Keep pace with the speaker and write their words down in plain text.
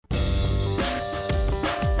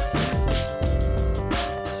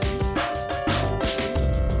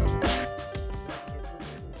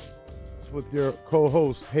with your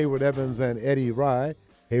co-hosts, Hayward Evans and Eddie Rye.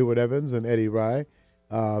 Hayward Evans and Eddie Rye.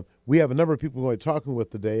 We have a number of people we're talking with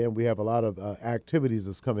today, and we have a lot of activities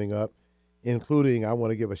that's coming up, including I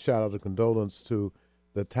want to give a shout-out of condolence to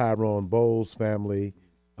the Tyrone Bowles family.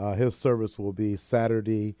 His service will be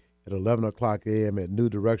Saturday at 11 o'clock a.m. at New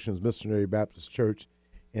Directions Missionary Baptist Church,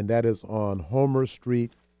 and that is on Homer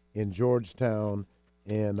Street in Georgetown,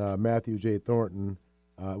 and Matthew J. Thornton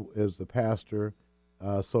is the pastor.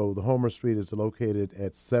 So the Homer Street is located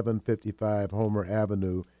at 755 Homer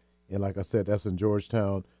Avenue, and like I said, that's in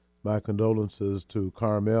Georgetown. My condolences to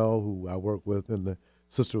Carmel, who I work with, and the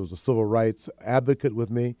sister was a civil rights advocate with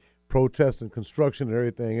me, protesting construction and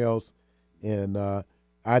everything else. And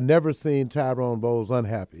I'd never seen Tyrone Bowles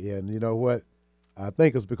unhappy, and you know what? I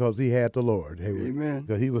think it's because he had the Lord. Amen.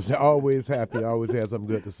 Because he was always happy, always had something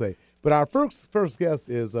good to say. But our first guest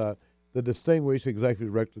is the distinguished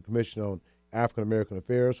Executive Director of the Commission on African American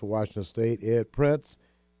Affairs for Washington State, Ed Prince.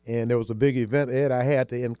 And there was a big event, Ed, I had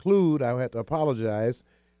to apologize.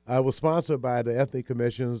 It was sponsored by the Ethnic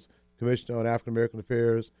Commission on African American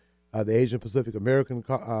Affairs, the Asian Pacific American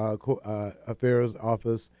Affairs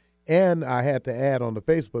Office, and I had to add on the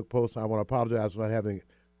Facebook post, I want to apologize for not having it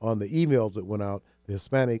on the emails that went out, the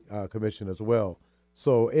Hispanic Commission as well.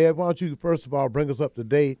 So, Ed, why don't you first of all bring us up to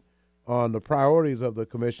date on the priorities of the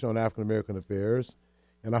Commission on African American Affairs?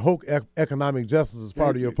 And I hope economic justice is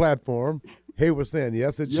part of your platform. Hayward saying,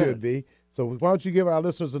 yes, it should be. So why don't you give our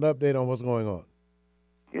listeners an update on what's going on?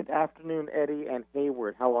 Good afternoon, Eddie and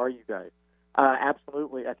Hayward. How are you guys?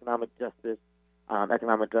 Absolutely, economic justice,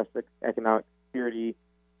 economic security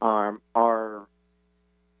are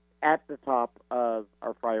at the top of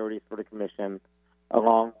our priorities for the Commission,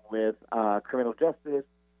 along with criminal justice,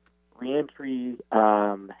 reentry,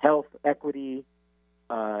 health, equity,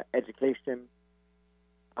 education,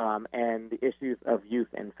 and the issues of youth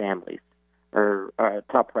and families are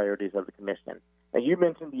top priorities of the Commission. Now, you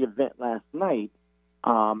mentioned the event last night,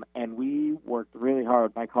 and we worked really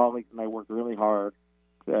hard. My colleagues and I worked really hard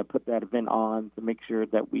to put that event on to make sure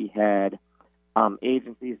that we had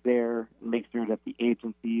agencies there, make sure that the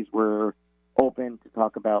agencies were open to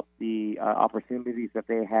talk about the opportunities that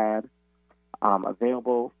they had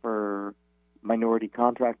available for minority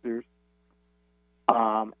contractors.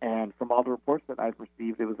 And from all the reports that I've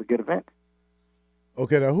received, it was a good event.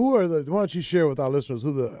 Okay, now why don't you share with our listeners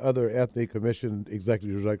who the other Ethnic Commission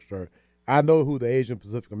executive directors are? I know who the Asian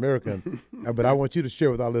Pacific American, but I want you to share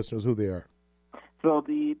with our listeners who they are. So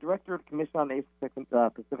the director of the Commission on Asian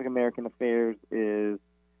Pacific American Affairs is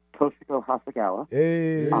Toshiko Hasagawa.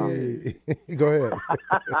 Hey, go ahead.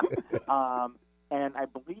 And I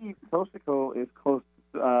believe Toshiko is close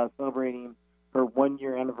to celebrating her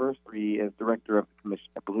 1-year anniversary as director of the Commission.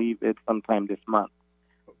 I believe it's sometime this month.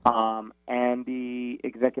 And the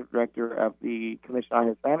executive director of the Commission on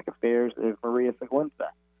Hispanic Affairs is Maria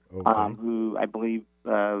Seguenza, who I believe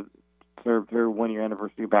served her 1-year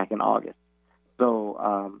anniversary back in August.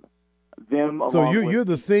 So So you're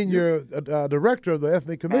the senior director of the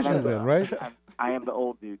Ethnic Commission then, right? I am the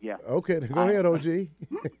old dude, yeah. Okay, go ahead, OG.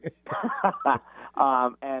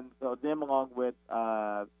 And so them along with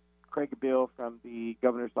Craig Bill from the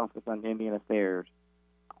Governor's Office on Indian Affairs,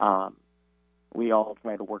 we all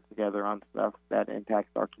try to work together on stuff that impacts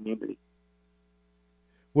our community.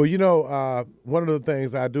 Well, you know, one of the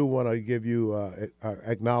things I do want to give you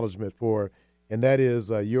acknowledgement for, and that is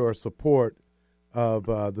your support of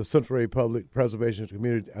the Central Area Public Preservation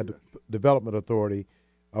Community Development Authority,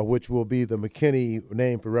 which will be the McKinney,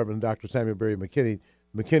 named for Reverend Dr. Samuel Berry McKinney,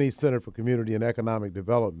 McKinney Center for Community and Economic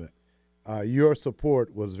Development. Your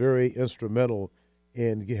support was very instrumental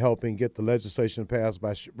in helping get the legislation passed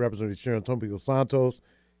by Representative Sharon Tompico Santos.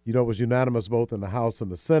 You know, it was unanimous both in the House and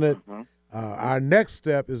the Senate. Mm-hmm. Our next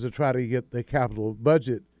step is to try to get the capital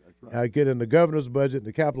budget, get in the governor's budget and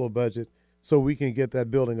the capital budget, so we can get that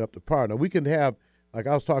building up to par. Now, we can have, like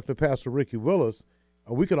I was talking to Pastor Ricky Willis,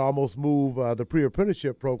 we could almost move the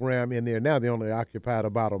pre-apprenticeship program in there now. They only occupy the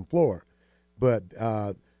bottom floor. But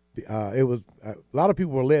it was a lot of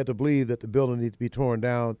people were led to believe that the building needs to be torn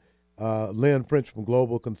down. Lynn French from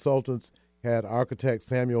Global Consultants had architect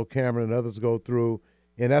Samuel Cameron and others go through,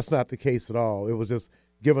 and that's not the case at all. It was just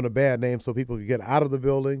given a bad name so people could get out of the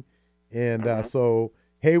building. And so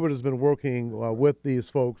Hayward has been working with these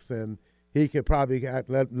folks, and he could probably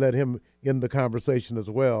let him in the conversation as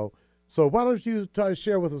well. So why don't you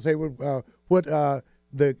share with us, Hayward, what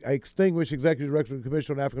the extinguished Executive Director of the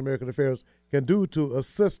Commission on African American Affairs can do to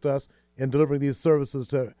assist us in delivering these services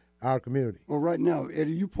to our community? Well, right now,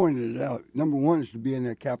 Eddie, you pointed it out. Number one is to be in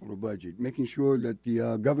that capital budget, making sure that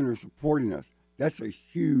the governor is supporting us. That's a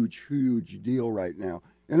huge, huge deal right now.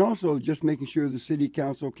 And also just making sure the city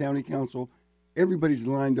council, county council, everybody's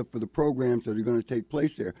lined up for the programs that are going to take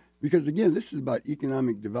place there. Because, again, this is about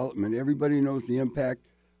economic development. Everybody knows the impact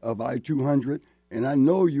of I-200, and I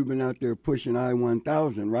know you've been out there pushing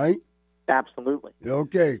I-1000, right? Absolutely.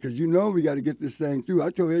 Okay, because you know we got to get this thing through.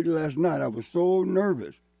 I told Eddie last night I was so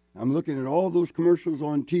nervous. I'm looking at all those commercials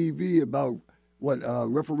on TV about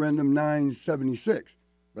referendum 976,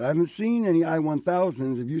 but I haven't seen any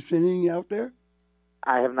I-1000s. Have you seen any out there?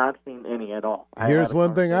 I have not seen any at all. Here's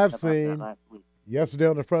one thing I've conversation about seen. that last week. Yesterday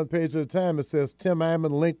on the front page of the Time, it says Tim Eyman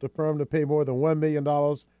linked the firm to pay more than $1 million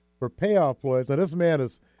for payoff employees. Now, this man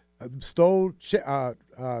has stole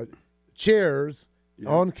chairs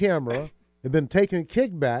on camera, have been taking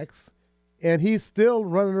kickbacks, and he's still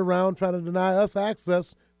running around trying to deny us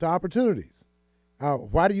access to opportunities.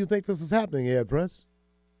 Why do you think this is happening, Ed Prince?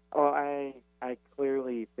 Oh, I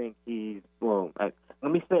clearly think he's,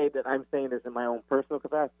 let me say that I'm saying this in my own personal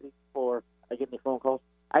capacity before I get any phone calls.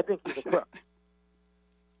 I think he's a crook.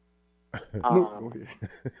 No,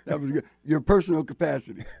 that was good. Your personal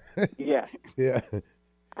capacity. Yeah. Yeah.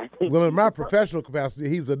 I think Well, in my professional capacity,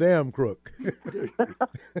 he's a damn crook.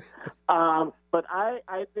 but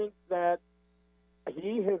I think that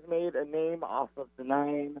he has made a name off of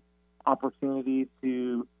denying opportunity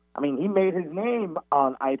to. I mean, he made his name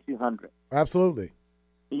on I-200. Absolutely.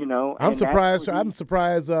 You know, I'm and surprised. that's what I'm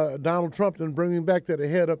surprised Donald Trump didn't bring him back to the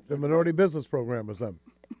head of the minority business program or something.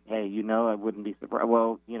 Hey, you know, I wouldn't be surprised.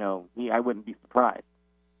 Well, you know, I wouldn't be surprised.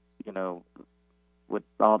 You know, with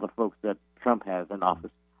all the folks that Trump has in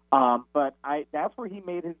office. But that's where he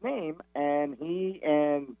made his name, and he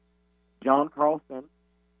and John Carlson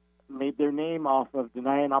made their name off of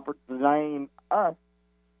denying us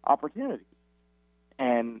opportunities.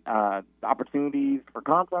 And opportunities for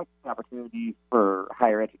contracts, opportunities for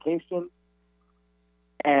higher education.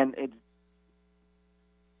 And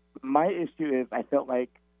my issue is I felt like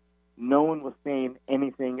no one was saying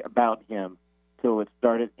anything about him till it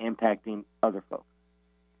started impacting other folks.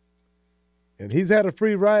 And he's had a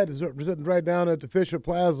free ride. He's sitting right down at the Fisher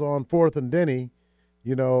Plaza on 4th and Denny,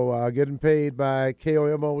 you know, getting paid by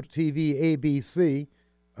KOMO TV ABC.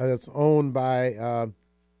 That's owned by...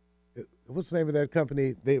 what's the name of that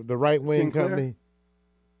company? The right-wing company?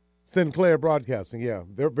 Sinclair Broadcasting, yeah.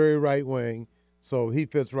 They're very right-wing, so he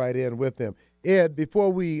fits right in with them. Ed, before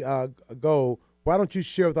we go, why don't you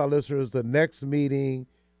share with our listeners the next meeting,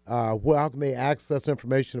 how can they access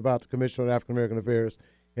information about the Commission on African American Affairs,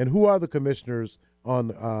 and who are the commissioners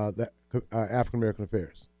on African American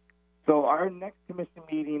Affairs? So our next commission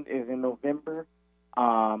meeting is in November.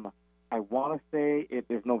 I want to say it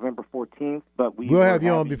is November 14th, but we'll have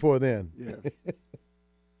you on before then. Yeah.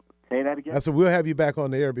 Say that again? I said we'll have you back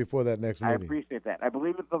on the air before that next meeting. I appreciate that. I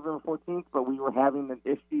believe it's November 14th, but we were having an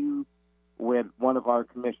issue with one of our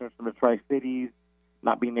commissioners from the Tri-Cities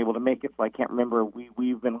not being able to make it, so I can't remember.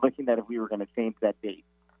 We've been looking at if we were going to change that date.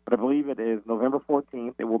 But I believe it is November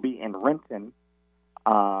 14th. It will be in Renton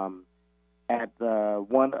at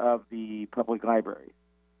one of the public libraries.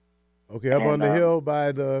 Okay, up on the hill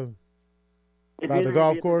by the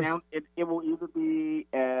golf course? It will either be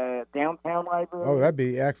downtown library. Oh, that'd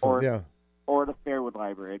be excellent, or the Fairwood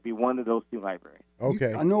Library. It'd be one of those two libraries.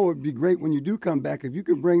 Okay. I know it would be great when you do come back if you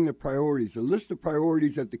could bring the priorities, a list of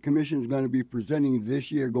priorities that the commission is going to be presenting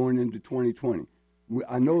this year going into 2020.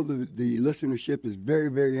 I know the listenership is very,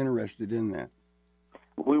 very interested in that.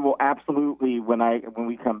 We will absolutely, when I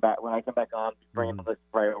come back on, bringing the list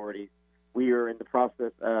of priorities. We are in the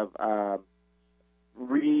process of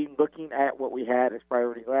re-looking at what we had as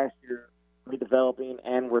priorities last year, redeveloping,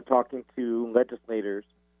 and we're talking to legislators,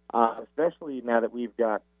 especially now that we've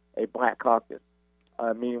got a Black Caucus,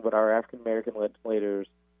 meeting with our African-American legislators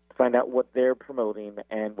to find out what they're promoting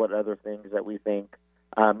and what other things that we think,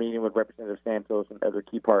 meeting with Representative Santos and other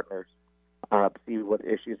key partners, to see what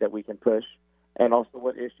issues that we can push, and also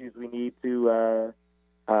what issues we need to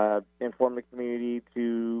inform the community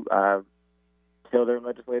to tell their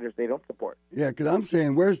legislators they don't support. Yeah, because I'm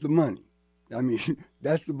saying, where's the money? I mean,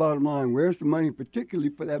 that's the bottom line. Where's the money, particularly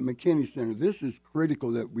for that McKinney Center? This is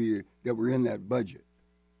critical that we're in that budget.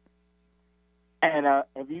 And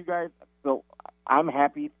have you guys? So I'm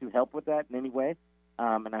happy to help with that in any way,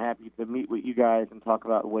 and I'm happy to meet with you guys and talk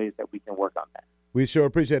about ways that we can work on that. We sure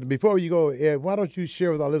appreciate it. Before you go, Ed, why don't you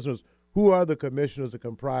share with our listeners who are the commissioners that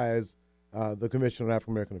comprise the Commission on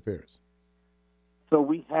African American Affairs? So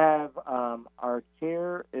we have our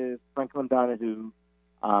chair is Franklin Donahue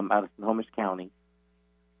out of Snohomish County.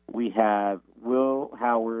 We have Will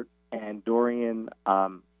Howard and Dorian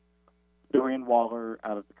Waller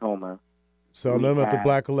out of Tacoma. So them at the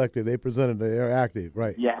Black Collective, they presented, they're active,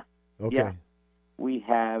 right? Yeah. Okay. Yeah. we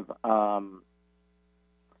have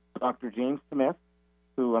Dr. James Smith,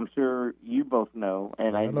 who I'm sure you both know,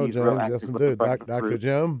 and I know he's real James. active Yes, with the indeed. Breakfast Dr. Group.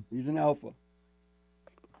 Jim. He's an alpha.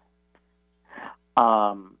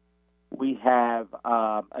 We have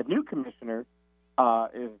a new commissioner,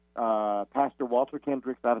 is Pastor Walter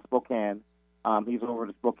Kendricks out of Spokane. He's over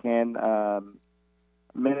the Spokane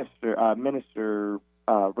minister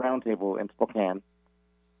roundtable in Spokane.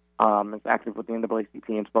 Is active with the NAACP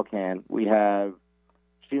in Spokane. We have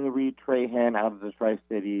Sheila Reed Trahan out of the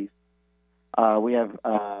Tri-Cities. We have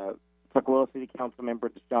Tukwila City Council member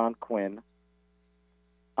Deshaun Quinn.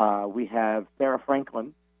 We have Sarah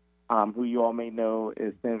Franklin, who you all may know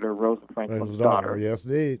is Senator Rosa Franklin's daughter. Yes,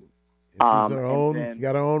 indeed. And she's her own. then- She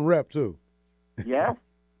got her own rep too. Yes,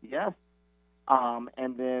 yes.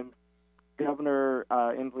 And then Governor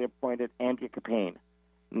Inslee appointed Andrea Capane.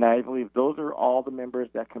 Now, I believe those are all the members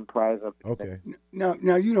that comprise of the Okay. Now,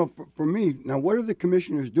 for me, now what are the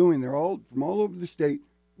commissioners doing? They're all from all over the state.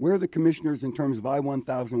 Where are the commissioners in terms of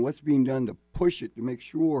I-1000? What's being done to push it, to make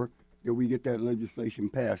sure that we get that legislation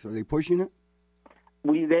passed? Are they pushing it?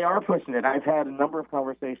 They are pushing it. I've had a number of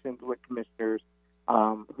conversations with commissioners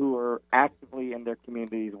who are actively in their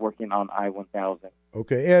communities working on I-1000.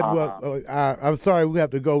 Okay, Ed. I'm sorry, we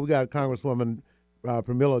have to go. We got Congresswoman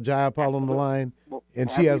Pramila Jayapal on the line, and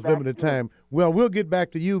she has limited time. Well, we'll get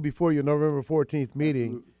back to you before your November 14th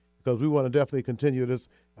meeting because we want to definitely continue this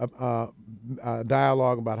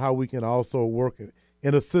dialogue about how we can also work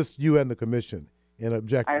and assist you and the commission in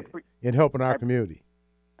in helping our community.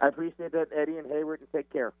 I appreciate that, Eddie and Hayward, and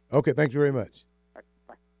take care. Okay, thank you very much.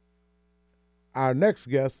 Bye. Our next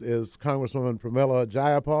guest is Congresswoman Pramila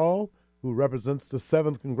Jayapal, who represents the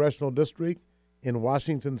 7th Congressional District in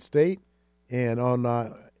Washington State. And on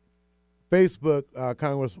Facebook,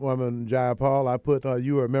 Congresswoman Jayapal, I put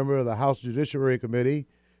you are a member of the House Judiciary Committee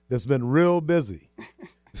that's been real busy.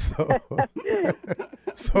 So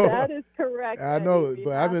that is correct. I know, Eddie.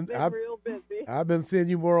 but I've been real busy. I've been seeing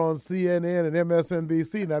you more on CNN and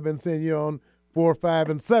MSNBC, and I've been seeing you on 4, 5,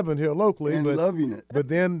 and 7 here locally. And loving it. But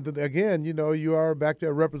then again, you are back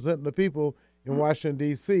there representing the people in Washington,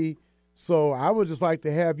 D.C. So I would just like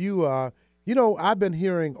to have you, I've been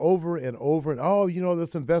hearing over and over, and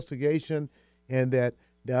this investigation and that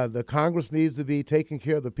the Congress needs to be taking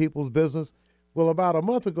care of the people's business. Well, about a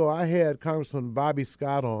month ago, I had Congressman Bobby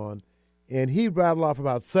Scott on, and he rattled off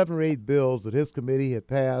about 7 or 8 bills that his committee had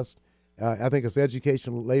passed. I think it's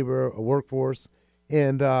education, labor, workforce.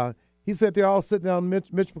 And he said they're all sitting down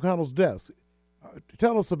Mitch McConnell's desk.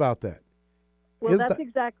 Tell us about that. Well, that's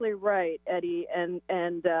exactly right, Eddie. And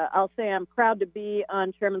I'll say I'm proud to be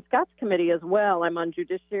on Chairman Scott's committee as well. I'm on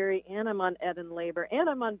Judiciary, and I'm on Ed and Labor, and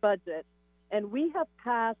I'm on Budget. And we have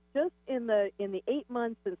passed, just in the 8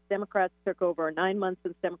 months since Democrats took over, or 9 months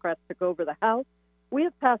since Democrats took over the House, we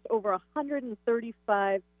have passed over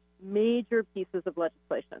 135 major pieces of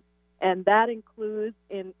legislation. And that includes,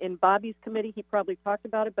 in Bobby's committee, he probably talked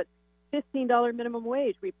about it, but $15 minimum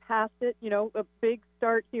wage. We passed it, a big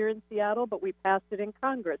start here in Seattle, but we passed it in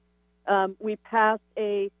Congress. We passed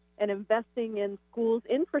an investing in schools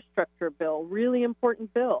infrastructure bill, really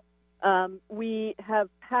important bill. We have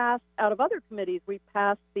passed, out of other committees, we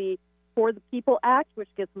passed the For the People Act, which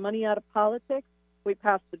gets money out of politics. We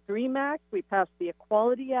passed the DREAM Act. We passed the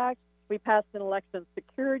Equality Act. We passed an Election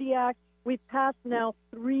Security Act. We've passed now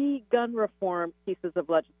 3 gun reform pieces of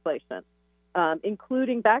legislation,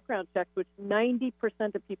 including background checks, which 90%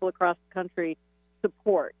 of people across the country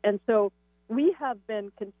support. And so we have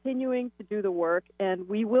been continuing to do the work, and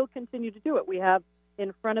we will continue to do it. We have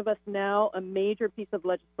in front of us now a major piece of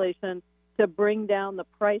legislation to bring down the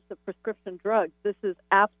price of prescription drugs. This is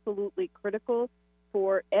absolutely critical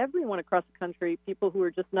for everyone across the country, people who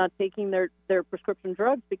are just not taking their prescription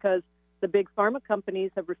drugs because the big pharma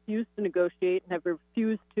companies have refused to negotiate and have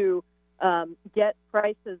refused to get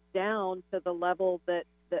prices down to the level that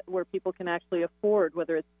where people can actually afford,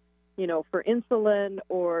 whether it's for insulin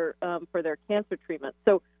or for their cancer treatment.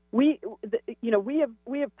 So we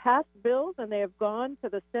have passed bills, and they have gone to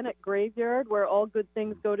the Senate graveyard where all good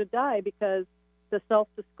things go to die because the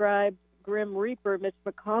self-described Grim Reaper, Mitch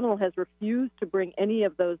McConnell, has refused to bring any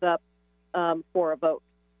of those up for a vote.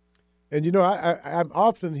 And, I'm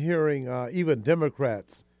often hearing even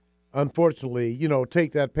Democrats, unfortunately,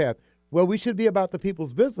 take that path. Well, we should be about the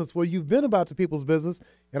people's business. Well, you've been about the people's business,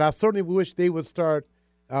 and I certainly wish they would start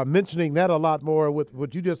mentioning that a lot more with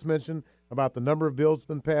what you just mentioned about the number of bills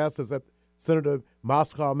that have been passed. Is that Senator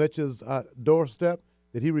Moskow Mitch's doorstep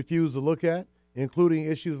that he refused to look at, including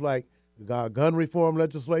issues like gun reform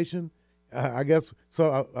legislation. I guess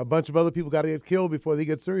so. A bunch of other people got to get killed before they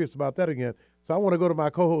get serious about that again. So I want to go to my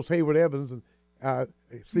co-host Hayward Evans and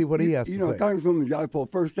see what he has to say. Congresswoman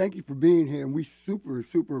Jayapal, first, thank you for being here, and we super,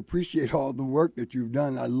 super appreciate all the work that you've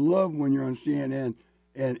done. I love when you're on CNN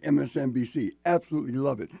and MSNBC. Absolutely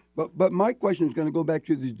love it. But my question is going to go back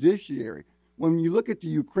to the judiciary. When you look at the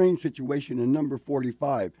Ukraine situation in number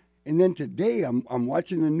 45, and then today I'm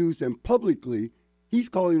watching the news, and publicly he's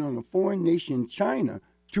calling on a foreign nation, China,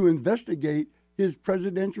 to investigate his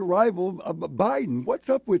presidential rival, Biden. What's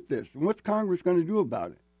up with this, and what's Congress going to do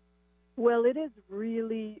about it? Well, it is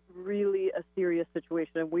really, really a serious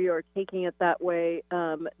situation, and we are taking it that way.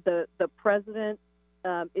 The president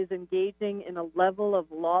is engaging in a level of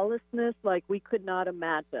lawlessness like we could not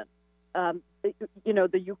imagine.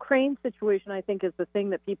 The Ukraine situation, I think, is the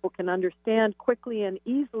thing that people can understand quickly and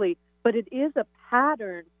easily, but it is a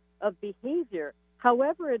pattern of behavior.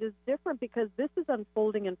 However, it is different because this is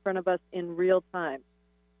unfolding in front of us in real time.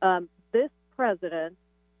 This president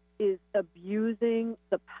is abusing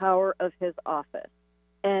the power of his office,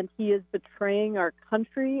 and he is betraying our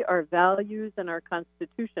country, our values, and our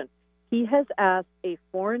Constitution. He has asked a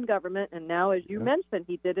foreign government, and now, as you mentioned,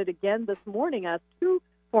 he did it again this morning, asked two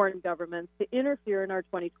foreign governments to interfere in our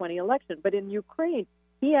 2020 election. But in Ukraine,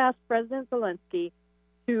 he asked President Zelensky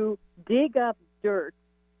to dig up dirt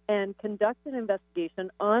and conduct an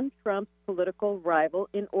investigation on Trump's political rival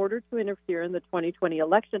in order to interfere in the 2020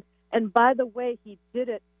 election. And by the way, he did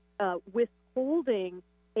it withholding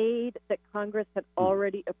aid that Congress had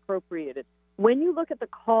already appropriated. When you look at the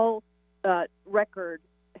call record,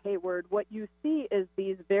 Hayward, what you see is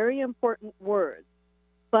these very important words.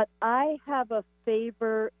 But I have a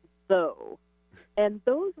favor, though. And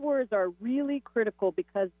those words are really critical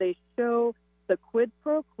because they show the quid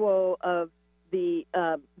pro quo of the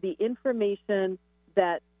information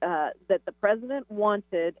that the president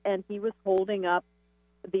wanted, and he was holding up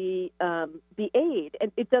the aid.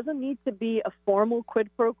 And it doesn't need to be a formal quid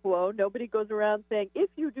pro quo. Nobody goes around saying, if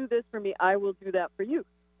you do this for me, I will do that for you.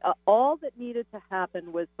 All that needed to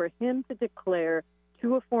happen was for him to declare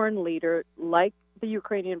to a foreign leader like the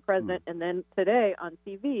Ukrainian president, and then today on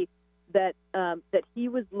TV, that he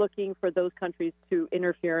was looking for those countries to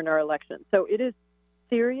interfere in our election. So it is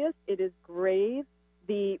serious. It is grave.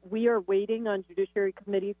 We are waiting on Judiciary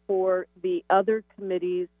Committee for the other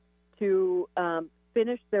committees to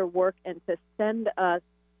finish their work and to send us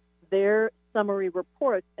their summary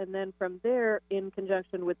reports. And then from there, in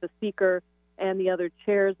conjunction with the Speaker and the other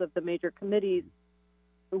chairs of the major committees,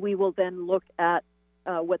 we will then look at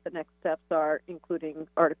what the next steps are, including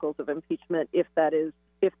articles of impeachment, if that is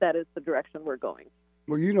the direction we're going.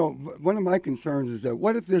 Well, one of my concerns is that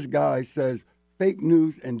what if this guy says fake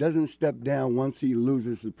news and doesn't step down once he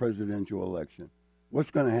loses the presidential election?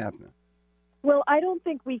 What's going to happen? Well, I don't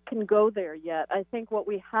think we can go there yet. I think what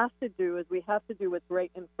we have to do is we have to do what's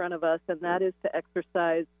right in front of us, and that is to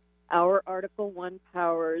exercise our Article 1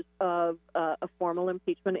 powers of a formal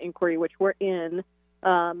impeachment inquiry, which we're in,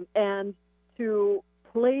 and to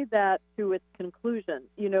play that to its conclusion.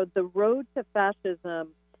 The road to fascism,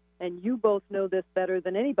 and you both know this better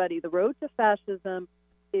than anybody, the road to fascism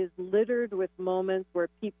is littered with moments where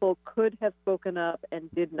people could have spoken up and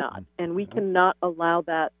did not. And we cannot allow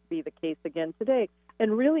that to be the case again today.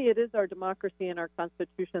 And really, it is our democracy and our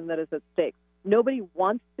Constitution that is at stake. Nobody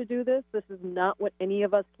wants to do this. This is not what any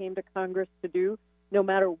of us came to Congress to do. No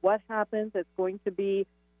matter what happens, it's going to be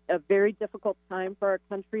a very difficult time for our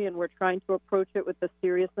country, and we're trying to approach it with the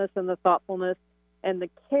seriousness and the thoughtfulness and the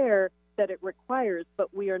care that it requires.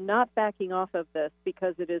 But we are not backing off of this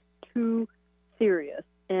because it is too serious,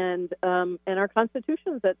 and our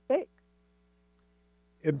Constitution is at stake.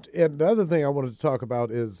 And the other thing I wanted to talk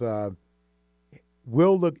about is,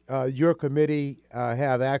 will your committee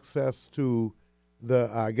have access to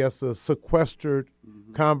the sequestered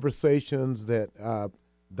conversations that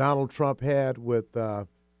Donald Trump had with the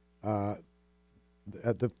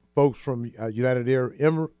folks from United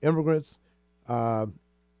Arab Immigrants, from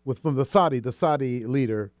the Saudi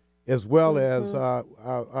leader, as well as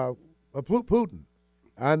Putin?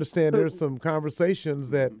 I understand there's some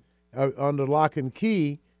conversations that are under lock and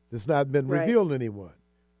key that's not been revealed to anyone.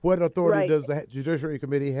 What authority does the Judiciary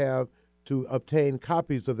Committee have to obtain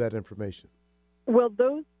copies of that information? Well,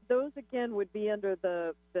 those again would be under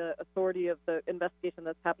the authority of the investigation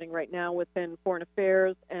that's happening right now within Foreign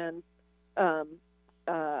Affairs and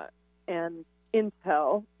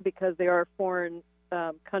Intel, because they are foreign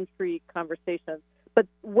country conversations. But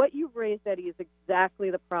what you've raised, Eddie, is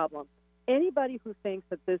exactly the problem. Anybody who thinks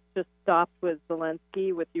that this just stopped with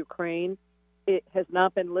Zelensky, with Ukraine, it has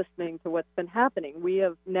not been listening to what's been happening. We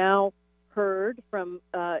have now heard from,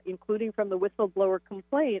 including from the whistleblower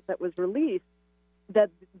complaint that was released,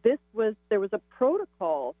 that there was a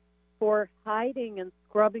protocol for hiding and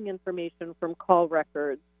scrubbing information from call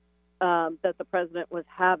records that the president was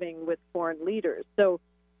having with foreign leaders. So,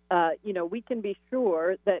 we can be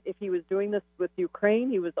sure that if he was doing this with Ukraine,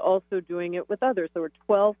 he was also doing it with others. There were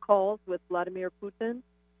 12 calls with Vladimir Putin,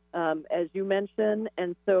 as you mentioned,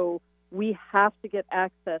 and so we have to get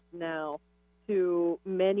access now to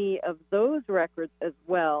many of those records as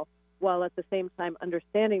well, while at the same time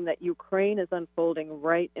understanding that Ukraine is unfolding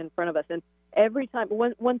right in front of us. And every time,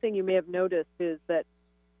 one thing you may have noticed is that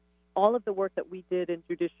all of the work that we did in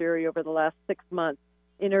judiciary over the last 6 months,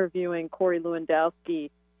 interviewing Corey Lewandowski,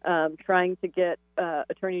 trying to get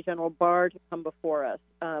Attorney General Barr to come before us,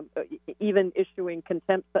 even issuing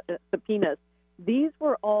contempt subpoenas, these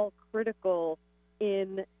were all critical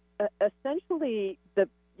in essentially the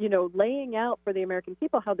laying out for the American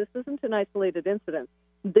people how this isn't an isolated incident.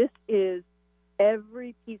 This is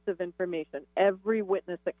every piece of information, every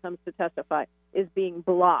witness that comes to testify is being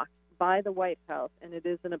blocked by the White House, and it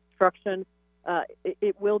is an obstruction.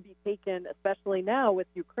 It will be taken, especially now with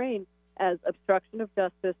Ukraine, as obstruction of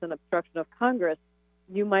justice and obstruction of Congress.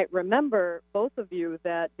 You might remember, both of you,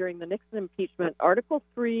 that during the Nixon impeachment, Article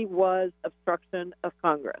 3 was obstruction of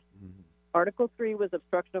Congress. Mm-hmm. Article 3 was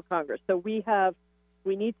obstruction of Congress. So we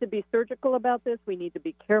need to be surgical about this. We need to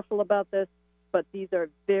be careful about this. But these are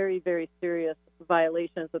very, very serious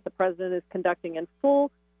violations that the president is conducting in full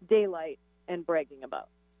daylight and bragging about.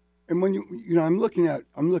 And when I'm looking at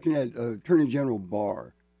Attorney General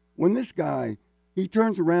Barr. When this guy, he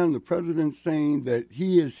turns around, the president's saying that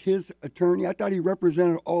he is his attorney. I thought he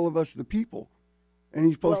represented all of us, the people, and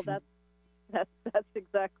he's supposed to. That's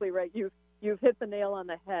exactly right. You've hit the nail on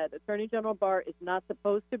the head. Attorney General Barr is not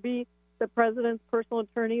supposed to be the president's personal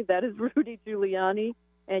attorney. That is Rudy Giuliani.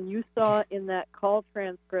 And you saw in that call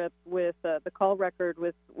transcript with the call record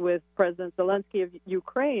with President Zelensky of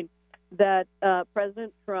Ukraine that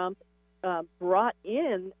President Trump brought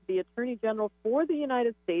in the Attorney General for the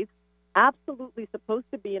United States, absolutely supposed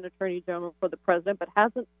to be an Attorney General for the president, but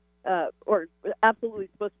hasn't, or absolutely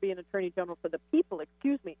supposed to be an Attorney General for the people,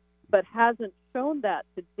 but hasn't shown that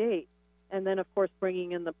to date. And then, of course,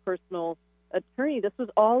 bringing in the personal attorney. This was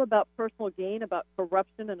all about personal gain, about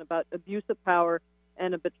corruption, and about abuse of power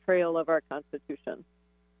and a betrayal of our Constitution.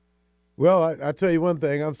 Well, I tell you one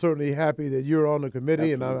thing. I'm certainly happy that you're on the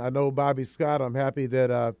committee, Absolutely. and I know Bobby Scott. I'm happy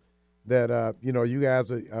that you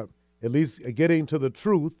guys are at least getting to the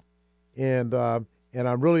truth, and I'm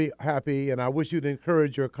really happy. And I wish you'd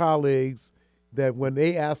encourage your colleagues that when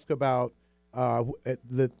they ask about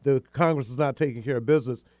the Congress is not taking care of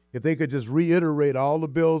business, if they could just reiterate all the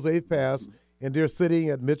bills they've passed, and they're sitting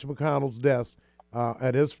at Mitch McConnell's desk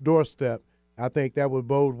at his doorstep. I think that would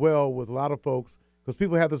bode well with a lot of folks, because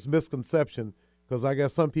people have this misconception, because I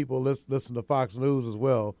guess some people listen to Fox News as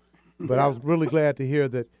well. But I was really glad to hear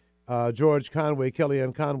that George Conway,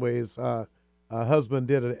 Kellyanne Conway's husband,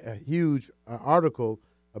 did a huge article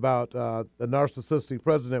about the narcissistic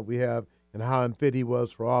president we have and how unfit he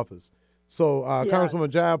was for office. So, Congresswoman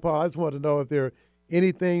Jayapal, I just wanted to know if there are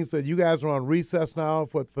any things that you guys are on recess now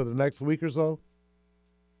for the next week or so?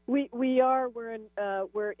 We are.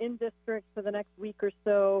 We're in district for the next week or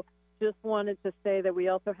so. Just wanted to say that we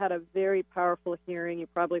also had a very powerful hearing. You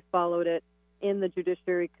probably followed it in the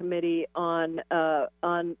Judiciary Committee on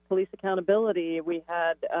police accountability. We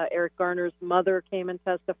had Eric Garner's mother came and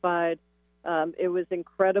testified. It was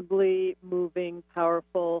incredibly moving,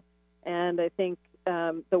 powerful, and I think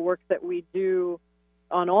the work that we do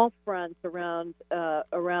on all fronts around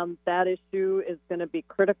that issue is going to be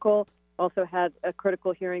critical. Also had a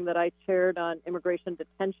critical hearing that I chaired on immigration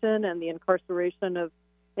detention and the incarceration of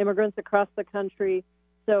immigrants across the country.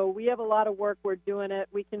 So we have a lot of work. We're doing it.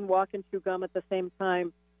 We can walk and chew gum at the same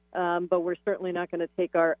time, but we're certainly not going to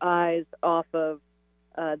take our eyes off of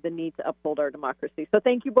the need to uphold our democracy. So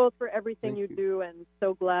thank you both for everything you do, and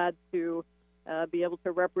so glad to be able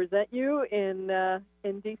to represent you in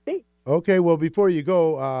D.C. Okay, well, before you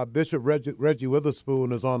go, Bishop Reggie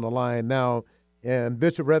Witherspoon is on the line now. And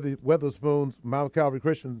Bishop Witherspoon's Mount Calvary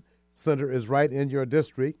Christian Center is right in your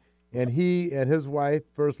district. And he and his wife,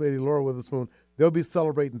 First Lady Laura Witherspoon, they'll be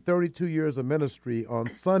celebrating 32 years of ministry on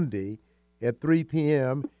Sunday at 3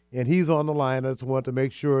 p.m. And he's on the line. I just want to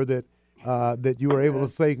make sure that you were able to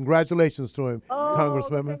say congratulations to him,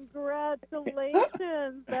 Congresswoman.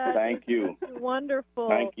 Congratulations. Thank you. Wonderful.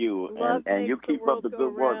 Thank you. And you keep up the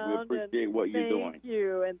good work. We appreciate what you're doing. Thank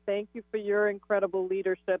you. And thank you for your incredible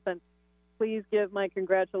leadership. And please give my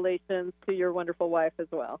congratulations to your wonderful wife as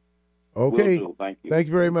well. Okay. Will do. Thank you. Thank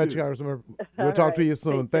you very much, Congressman. We'll talk to you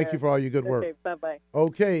soon. Thank you for all your good work. Okay, bye-bye.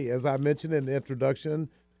 Okay, as I mentioned in the introduction,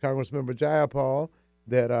 Congressmember Jayapal,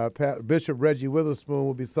 that Bishop Reggie Witherspoon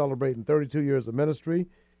will be celebrating 32 years of ministry,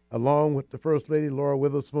 along with the First Lady, Laura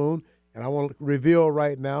Witherspoon. And I want to reveal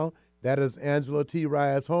right now, that is Angela T.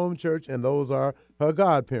 Rice's home church, and those are her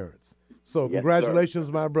godparents. So yes, congratulations,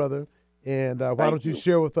 sir. My brother. And why don't you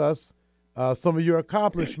share with us some of your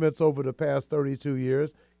accomplishments over the past 32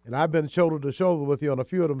 years? And I've been shoulder to shoulder with you on a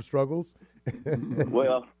few of them struggles.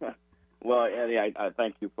 Well, Eddie, I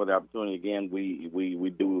thank you for the opportunity again. We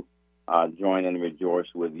do join and rejoice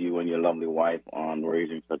with you and your lovely wife on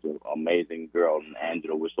raising such an amazing girl,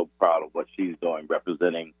 Angela. We're so proud of what she's doing,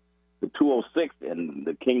 representing the 206 and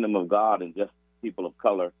the kingdom of God and just people of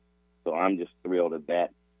color. So I'm just thrilled at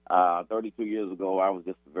that. 32 years ago, I was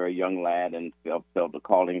just a very young lad and felt a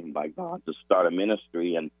calling by God to start a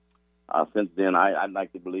ministry. And since then, I'd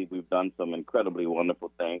like to believe we've done some incredibly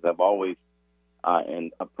wonderful things. I've always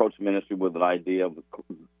approached ministry with an idea of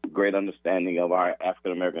great understanding of our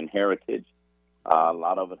African-American heritage. A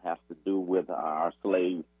lot of it has to do with our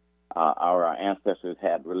slaves. Our ancestors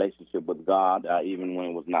had relationship with God, even when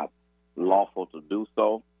it was not lawful to do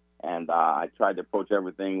so. And I tried to approach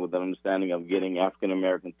everything with an understanding of getting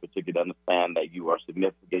African-Americans particularly to understand that you are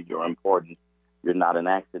significant, you're important, you're not an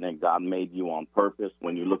accident. God made you on purpose.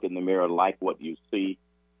 When you look in the mirror, like what you see.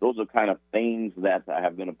 Those are kind of themes that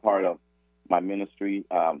have been a part of my ministry,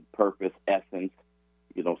 purpose, essence,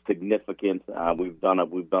 significance. We've done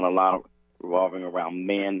a lot of revolving around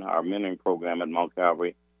men. Our mentoring program at Mount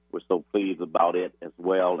Calvary, we're so pleased about it as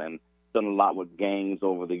well. And done a lot with gangs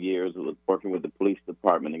over the years, working with the police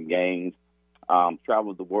department and gangs,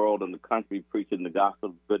 traveled the world and the country preaching the gospel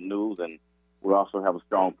of good news, and we also have a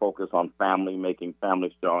strong focus on family, making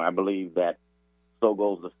family strong. I believe that so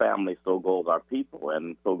goes the family, so goes our people,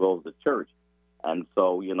 and so goes the church. And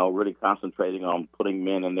so, really concentrating on putting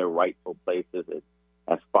men in their rightful places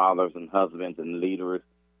as fathers and husbands and leaders,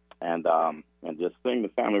 and just seeing the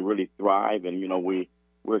family really thrive. And,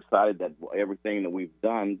 we're excited that everything that we've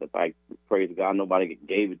done, that I praise God, nobody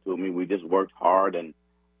gave it to me. We just worked hard and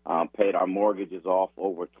paid our mortgages off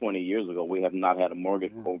over 20 years ago. We have not had a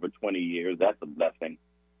mortgage for over 20 years. That's a blessing.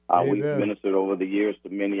 We've ministered over the years to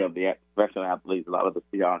many of the professional athletes. A lot of the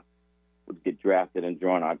Seahawks would get drafted and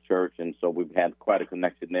join our church, and so we've had quite a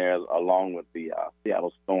connection there, along with the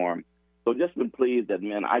Seattle Storm. So just been pleased that,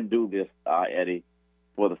 man, I do this, Eddie,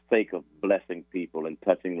 for the sake of blessing people and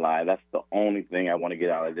touching lives. That's the only thing I want to get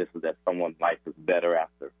out of this, is that someone's life is better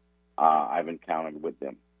after I've encountered with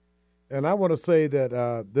them. And I want to say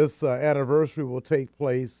that this anniversary will take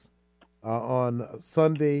place on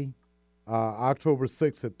Sunday, October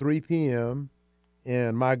 6th at 3 p.m.,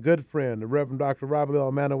 and my good friend, the Reverend Dr. Robert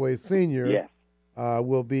L. Manaway Sr.,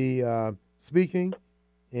 will be speaking,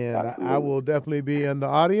 and I will definitely be in the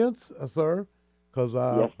audience, sir. Because,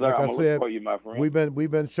 yes, like I said, you, my friend.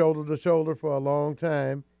 we've been shoulder to shoulder for a long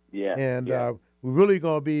time, and we're really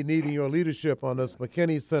going to be needing your leadership on this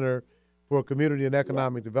McKinney Center for Community and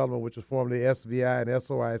Economic Development, which is formerly SVI and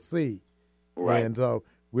SOIC. Right. And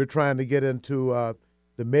we're trying to get into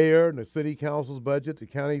the mayor and the city council's budget, the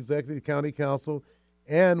county executive, county council,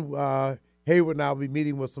 and Hayward and I will be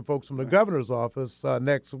meeting with some folks from the governor's office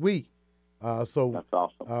next week. So that's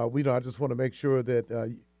awesome. I just want to make sure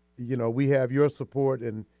that we have your support,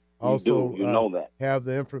 and also have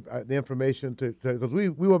the information to because we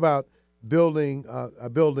were about building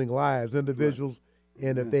lives, individuals,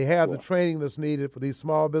 and if they have the training that's needed for these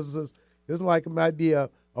small businesses, it's like it might be a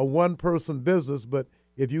one-person business, but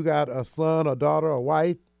if you got a son, a daughter, a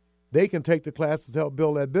wife, they can take the classes to help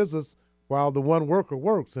build that business while the one worker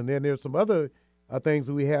works. And then there's some other things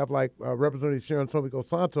that we have, like Representative Sharon Tomiko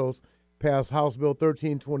Santos passed House Bill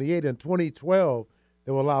 1328 in 2012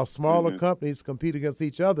 that will allow smaller companies to compete against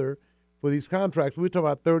each other for these contracts. We're talking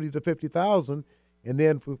about 30 to 50,000, and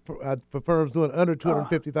then for firms doing under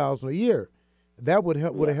 250,000 a year, that would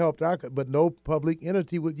have helped but no public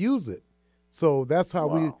entity would use it. So that's how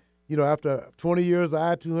we, after 20 years of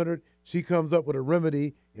I-200, she comes up with a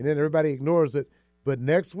remedy, and then everybody ignores it. But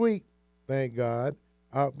next week, thank God,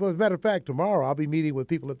 but as a matter of fact, tomorrow I'll be meeting with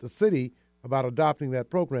people at the city about adopting that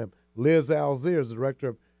program. Liz Alzier is the director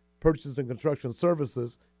of Purchase and Construction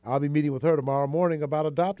Services. I'll be meeting with her tomorrow morning about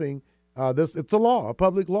adopting this. It's a law, a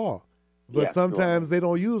public law. But sometimes they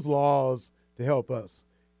don't use laws to help us.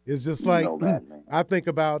 It's just like I think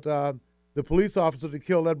about the police officer that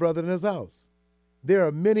killed that brother in his house. There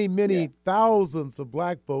are many, many thousands of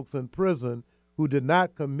black folks in prison who did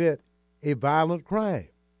not commit a violent crime.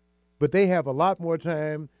 But they have a lot more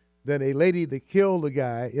time than a lady that killed a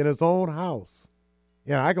guy in his own house.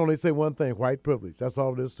 And I can only say one thing: white privilege. That's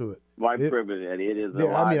all there is to it. White privilege, and it is.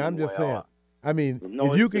 I'm just saying.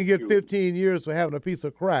 If you can get 15 years for having a piece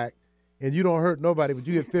of crack, and you don't hurt nobody, but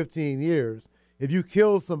you get 15 years. If you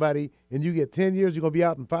kill somebody and you get 10 years, you're going to be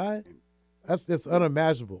out in 5? That's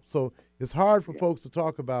unimaginable. So it's hard for folks to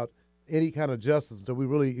talk about any kind of justice until we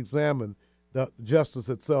really examine the justice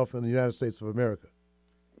itself in the United States of America.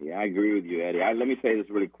 Yeah, I agree with you, Eddie. Let me say this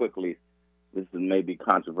really quickly. This is maybe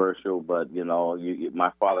controversial, but,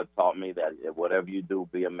 my father taught me that whatever you do,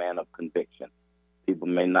 be a man of conviction. People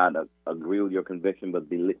may not agree with your conviction, but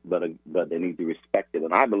they need to respect it.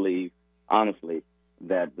 And I believe, honestly,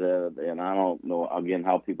 that, and I don't know, again,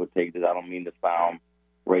 how people take this. I don't mean to sound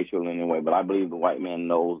racial in any way, but I believe the white man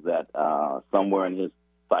knows that somewhere in his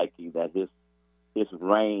psyche that his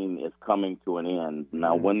reign is coming to an end.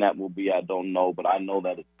 Now, when that will be, I don't know, but I know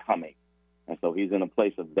that it's coming. And so he's in a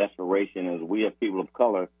place of desperation as we as people of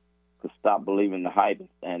color to stop believing the hype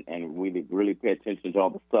and really pay attention to all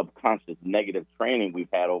the subconscious negative training we've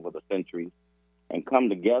had over the centuries and come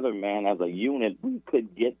together, man, as a unit. We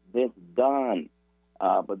could get this done.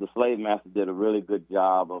 But the slave master did a really good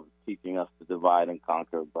job of teaching us to divide and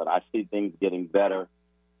conquer. But I see things getting better.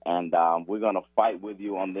 And we're going to fight with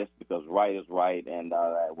you on this because right is right, and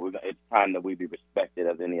it's time that we be respected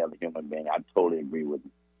as any other human being. I totally agree with you.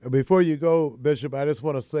 Before you go, Bishop, I just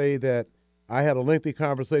want to say that I had a lengthy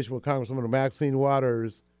conversation with Congresswoman Maxine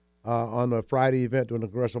Waters on a Friday event during the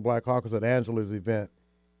Congressional Black Caucus at Angela's event,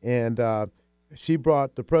 and she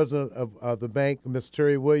brought the president of the bank, Ms.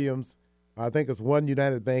 Terry Williams. I think it's One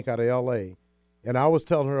United Bank out of L.A., and I was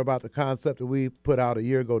telling her about the concept that we put out a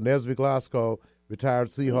year ago. Nesby Glasgow, retired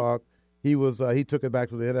Seahawk, he took it back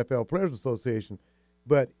to the NFL Players Association.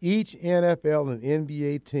 But each NFL and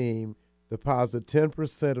NBA team deposit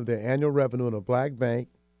 10% of their annual revenue in a black bank.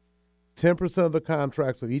 10% of the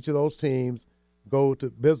contracts of each of those teams go to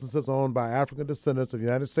businesses owned by African descendants of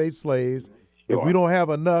United States slaves. Sure. If we don't have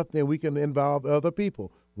enough, then we can involve other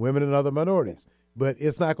people, women and other minorities. But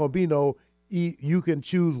it's not going to be you can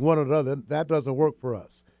choose one or the other. That doesn't work for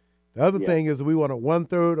us. The other thing is we want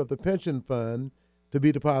 1/3 of the pension fund to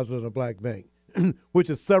be deposited in a black bank, which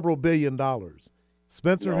is several $1 billion.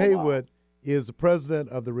 Spencer Haywood is the president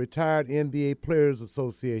of the Retired NBA Players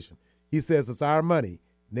Association. He says it's our money.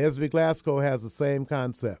 Nesby Glasgow has the same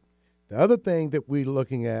concept. The other thing that we're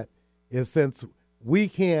looking at is since we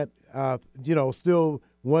can't, still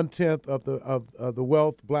 1/10 of the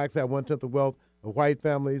wealth, blacks have 1/10 of the wealth of white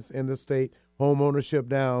families in the state, home ownership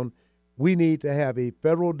down, we need to have a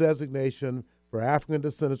federal designation for African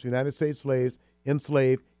descendants of United States slaves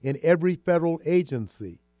enslaved in every federal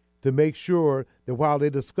agency to make sure that while they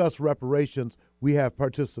discuss reparations, we have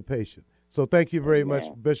participation. So thank you very much,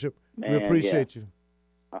 Bishop. We appreciate you.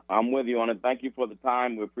 I'm with you on it. Thank you for the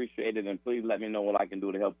time. We appreciate it. And please let me know what I can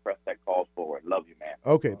do to help press that cause forward. Love you, man.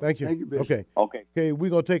 Okay, thank you. Thank you, Bishop. Okay, we're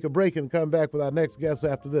going to take a break and come back with our next guest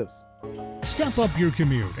after this. Step up your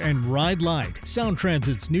commute and ride light. Sound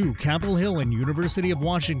Transit's new Capitol Hill and University of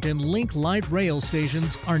Washington Link Light rail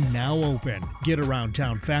stations are now open. Get around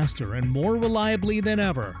town faster and more reliably than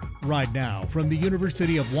ever. Ride now from the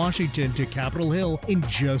University of Washington to Capitol Hill in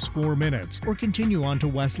just 4 minutes, or continue on to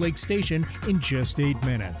Westlake Station in just 8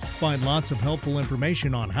 minutes. Find lots of helpful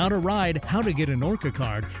information on how to ride, how to get an ORCA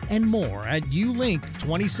card, and more at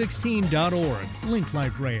ulink2016.org. Link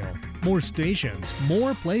Light Rail. More stations,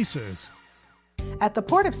 more places. At the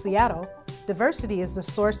Port of Seattle, diversity is the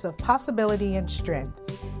source of possibility and strength,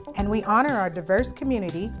 and we honor our diverse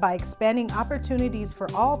community by expanding opportunities for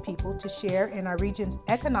all people to share in our region's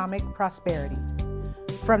economic prosperity.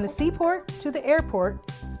 From the seaport to the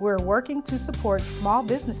airport, we're working to support small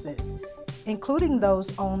businesses, including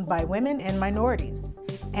those owned by women and minorities,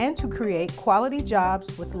 and to create quality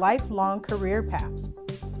jobs with lifelong career paths.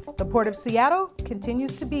 The Port of Seattle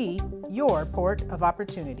continues to be your port of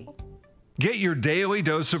opportunity. Get your daily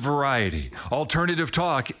dose of variety. Alternative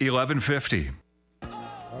Talk 1150.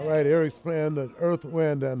 All right, Eric's playing the Earth,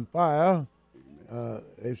 Wind, and Fire.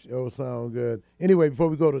 They sure sound good. Anyway, before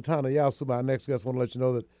we go to Tana Yasu, my next guest, I want to let you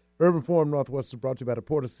know that Urban Forum Northwest is brought to you by the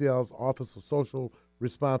Port of Seattle's Office of Social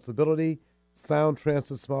Responsibility, Sound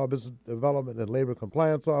Transit Small Business Development and Labor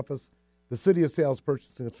Compliance Office, the City of Seattle's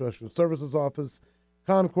Purchasing and Construction Services Office,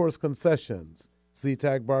 Concourse Concessions,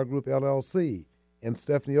 SeaTac Bar Group LLC, and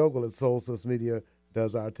Stephanie Ogle at Soul Sis Media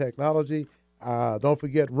does our technology. Don't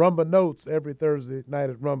forget Rumba Notes every Thursday night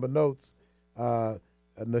at Rumba Notes.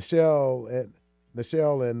 Nichelle and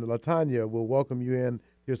LaTanya will welcome you in.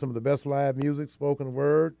 Hear some of the best live music, spoken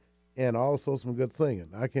word, and also some good singing.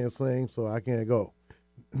 I can't sing, so I can't go.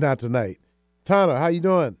 Not tonight. Tana, how you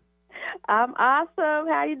doing? I'm awesome.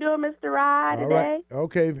 How you doing, Mr. Rod, today? Right.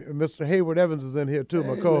 Okay, Mr. Hayward Evans is in here too,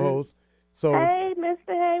 my co-host. So hey,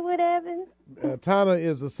 Mr. Hayward. with Evans? Tana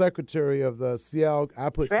is the secretary of the Seattle. I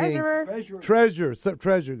put Treasurer.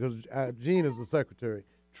 Treasurer, because Jean is the secretary.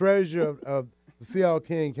 Treasurer of the Seattle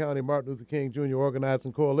King County Martin Luther King Jr.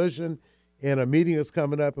 Organizing Coalition. And a meeting is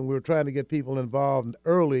coming up, and we're trying to get people involved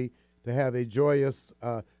early to have a joyous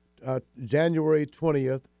January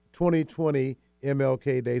 20th, 2020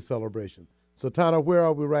 MLK Day celebration. So, Tana, where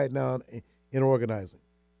are we right now in organizing?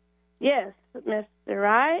 Yes, Mr.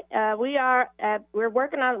 Wright. We're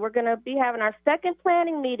working on, we're going to be having our second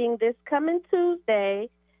planning meeting this coming Tuesday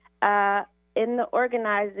in the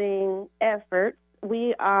organizing efforts.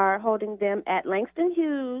 We are holding them at Langston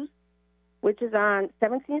Hughes, which is on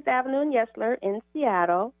 17th Avenue in Yesler in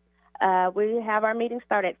Seattle. We have our meeting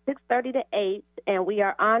start at 6:30 to 8, and we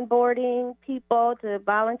are onboarding people to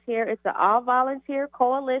volunteer. It's an all-volunteer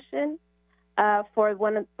coalition for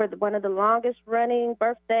one of the longest-running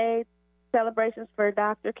birthday celebrations for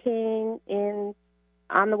Dr. King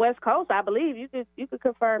on the West Coast. I believe you could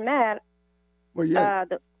confirm that. Well, yeah.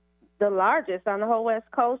 The largest on the whole West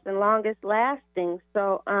Coast and longest lasting.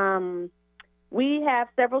 So we have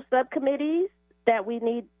several subcommittees that we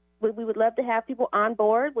would love to have people on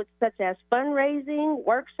board, such as fundraising,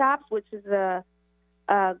 workshops, which is a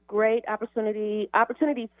great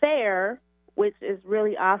opportunity fair, which is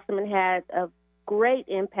really awesome and had a great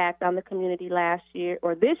impact on the community last year,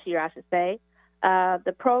 or this year, I should say.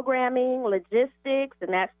 The programming, logistics,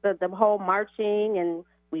 and that's the whole marching, and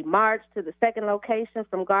we march to the second location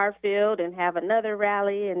from Garfield and have another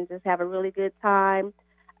rally and just have a really good time.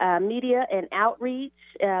 Media and outreach,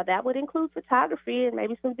 that would include photography and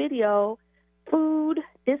maybe some video, food,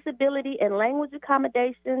 disability and language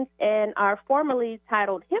accommodations, and our formerly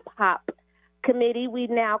titled Hip Hop Committee, we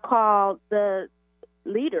now call the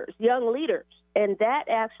leaders, young leaders. And that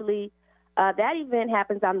actually, that event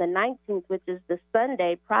happens on the 19th, which is the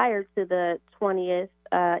Sunday prior to the 20th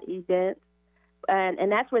event.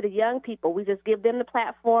 And that's where the young people, we just give them the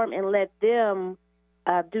platform and let them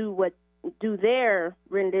do their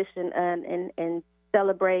rendition and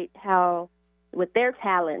celebrate with their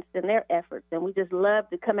talents and their efforts. And we just love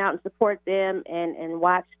to come out and support them and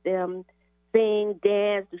watch them sing,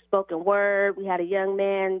 dance, do spoken word. We had a young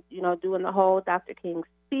man, doing the whole Dr. King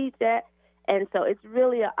speech. And so it's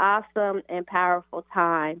really an awesome and powerful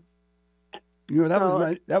time.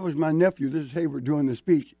 That was my nephew. This is Hayward doing the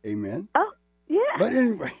speech. Amen. Oh, yeah. But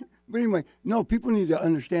anyway, no, people need to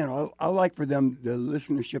understand. I like for them, the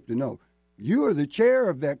listenership, to know. You are the chair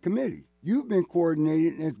of that committee. You've been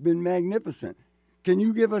coordinating, and it's been magnificent. Can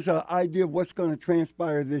you give us an idea of what's going to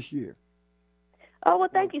transpire this year? Oh, well,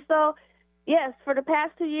 thank you. So, yes, for the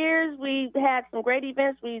past 2 years, we had some great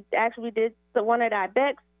events. We did the one at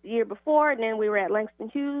IBEX the year before, and then we were at Langston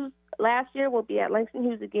Hughes last year. We'll be at Langston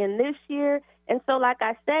Hughes again this year. And so, like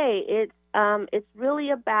I say, it's really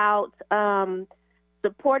about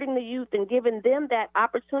supporting the youth and giving them that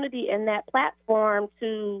opportunity and that platform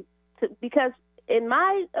to because in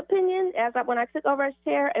my opinion, when I took over as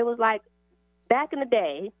chair, it was like back in the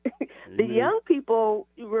day, the young people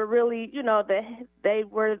were really, they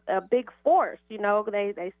were a big force.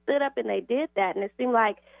 They stood up and they did that, and it seemed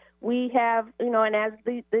like we have, and as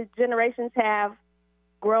the generations have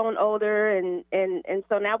grown older, and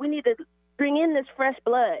so now we need to bring in this fresh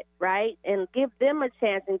blood, right, and give them a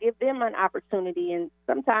chance and give them an opportunity. And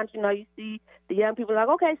sometimes, you see the young people like,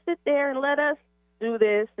 okay, sit there and let us do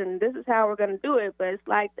this, and this is how we're going to do it. But it's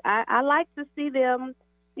like I like to see them,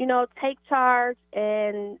 take charge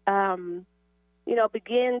and,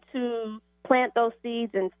 begin to plant those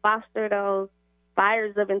seeds and foster those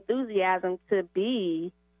fires of enthusiasm to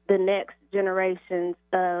be the next generations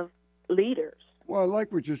of leaders. Well, I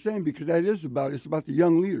like what you're saying, because it's about the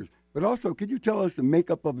young leaders. But also, could you tell us the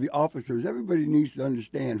makeup of the officers? Everybody needs to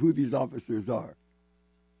understand who these officers are.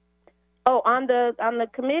 Oh, on the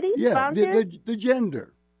committee? Yeah, the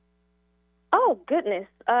gender. Oh, goodness.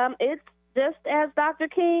 It's just as Dr.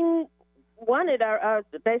 King wanted.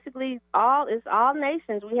 Basically, all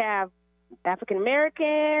nations. We have African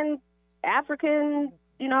American, African,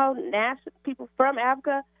 people from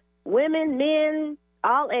Africa, women, men,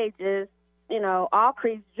 all ages, all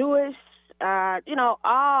creeds, Jewish,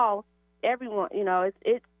 everyone.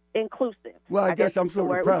 It's inclusive. Well, I guess I'm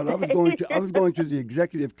sort of proud. I was going to the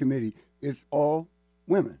executive committee. It's all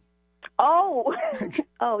women. Oh,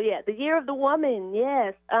 yeah, the Year of the Woman.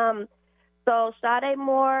 Yes. So Sade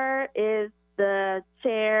Moore is the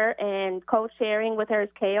chair, and co-chairing with her is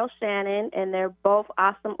KL Shannon, and they're both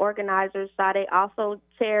awesome organizers. Sade also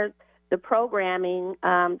chaired the programming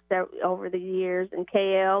over the years, and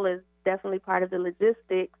KL is definitely part of the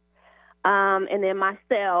logistics, and then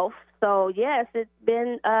myself. So, yes, it's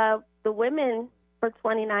been the women for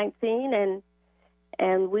 2019,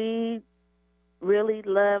 and we really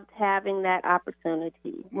loved having that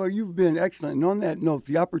opportunity. Well, you've been excellent. And on that note,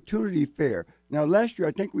 the Opportunity Fair. Now, last year,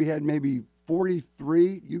 I think we had maybe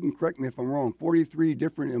 43, you can correct me if I'm wrong, 43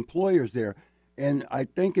 different employers there. And I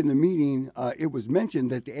think in the meeting, it was mentioned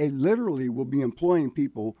that they literally will be employing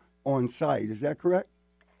people on site. Is that correct?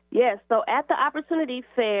 Yes. So at the Opportunity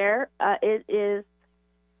Fair,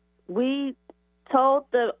 we told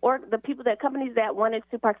the companies that wanted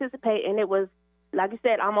to participate, and it was, like you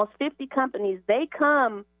said, almost 50 companies. They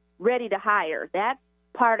come ready to hire. That's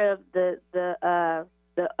part of the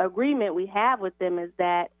agreement we have with them, is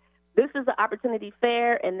that this is an Opportunity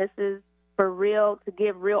Fair, and this is for real, to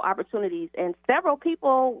give real opportunities. And several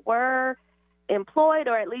people were employed,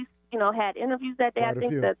 or at least, had interviews that day. I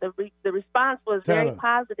think that the response was very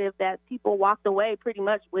positive, that people walked away pretty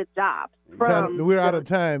much with jobs. We're out of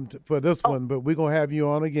time for this one, but we're going to have you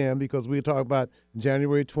on again because we talk about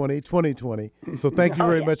January 2020. So thank you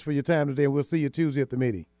very much for your time today. We'll see you Tuesday at the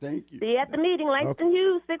meeting. Thank you. See you at the meeting, Langston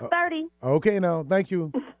Hughes, 6:30. Okay, now, thank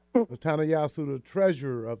you. Tana Yasu, the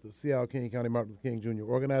treasurer of the Seattle-King County Martin Luther King Jr.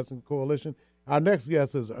 Organizing Coalition. Our next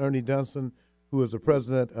guest is Ernie Dunston, who is the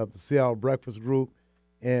president of the Seattle Breakfast Group.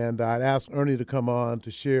 And I'd asked Ernie to come on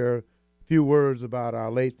to share a few words about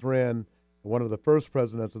our late friend, one of the first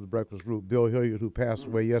presidents of the Breakfast Group, Bill Hilliard, who passed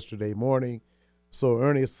away yesterday morning. So,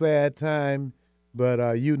 Ernie, a sad time,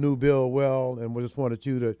 but you knew Bill well, and we just wanted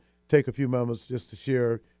you to take a few moments just to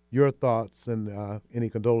share your thoughts and any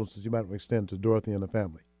condolences you might extend to Dorothy and the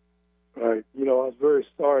family. Right. I was very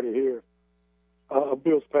sorry to hear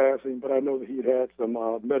Bill's passing, but I know that he'd had some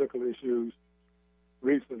medical issues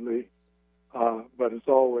recently. But it's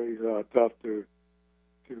always tough to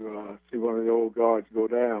see one of the old guards go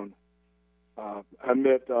down. I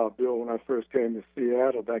met Bill when I first came to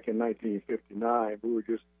Seattle back in 1959. We were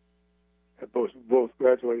just both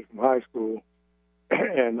graduated from high school,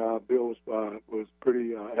 and Bill was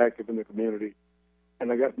pretty active in the community.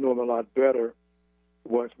 And I got to know him a lot better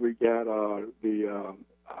once we got the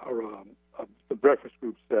breakfast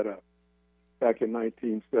group set up back in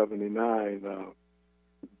 1979.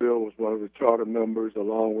 Bill was one of the charter members,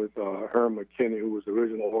 along with Herm McKinney, who was the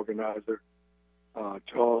original organizer,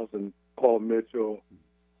 Charles and Paul Mitchell,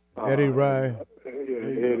 Eddie Rye,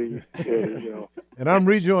 Eddie. And I'm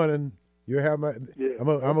rejoining. You have my. Yeah. I'm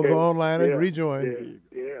gonna go online and rejoin.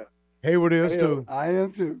 Yeah. Hayward is too. I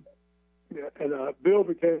am too. Yeah, and Bill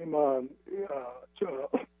became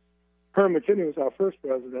Herm McKinney was our first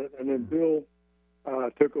president, and then Bill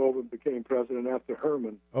took over and became president after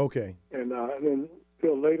Herman. Okay. And then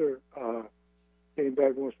Bill later came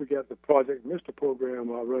back once we got the Project Mr. program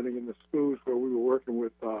running in the schools, where we were working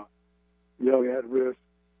with young at-risk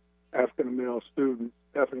African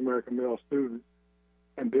American male students.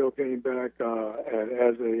 And Bill came back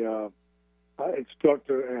as a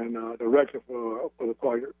instructor and director for the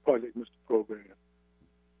Project Mr. program.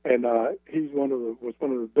 And he's was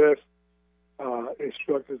one of the best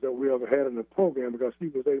instructors that we ever had in the program, because he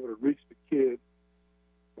was able to reach the kids.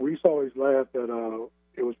 We used to always laugh that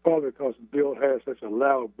it was probably because Bill had such a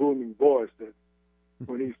loud, booming voice that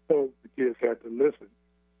when he spoke, the kids had to listen.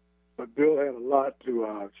 But Bill had a lot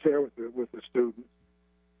to share with the students,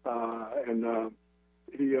 and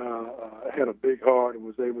he had a big heart and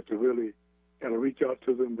was able to really kind of reach out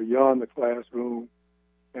to them beyond the classroom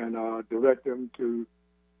and direct them to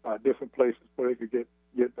different places where they could get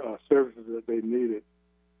services that they needed.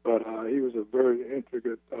 But he was a very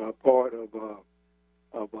intricate part of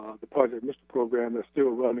the Project Mr. program that's still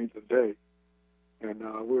running today. And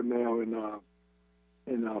we're now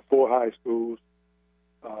in 4 high schools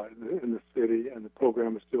in the city, and the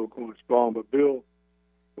program is still going strong. But Bill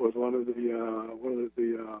was one of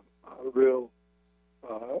the real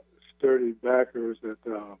sturdy backers that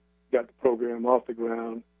got the program off the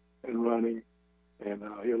ground and running, and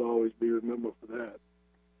he'll always be remembered for that.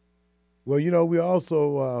 Well, we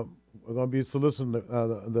also are going to be soliciting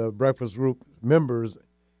the Breakfast Group members'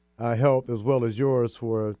 help, as well as yours,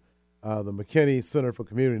 for the McKinney Center for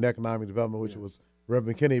Community and Economic Development, which was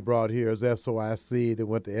Reverend McKinney brought here as SOIC. They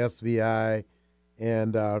went to SVI,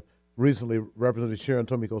 and recently Representative Sharon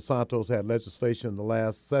Tomiko Santos had legislation in the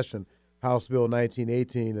last session, House Bill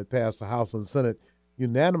 1918, that passed the House and Senate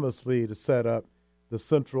unanimously to set up the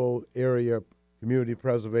Central Area Community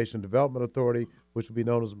Preservation Development Authority, which will be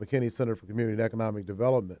known as the McKinney Center for Community and Economic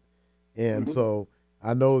Development. And so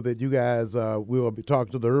I know that you guys will be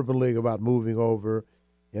talking to the Urban League about moving over,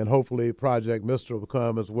 and hopefully Project Mr. will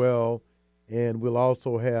come as well. And we'll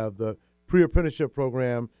also have the pre-apprenticeship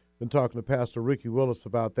program. Been talking to Pastor Ricky Willis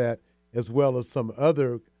about that, as well as some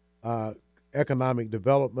other economic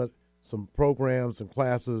development some programs and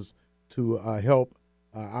classes to help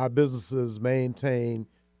our businesses maintain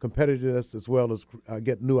competitiveness as well as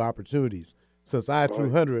get new opportunities. Since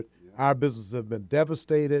I-200, our businesses have been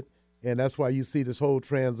devastated, and that's why you see this whole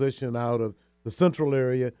transition out of the central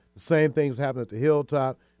area. The same things happen at the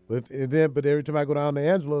Hilltop, but every time I go down to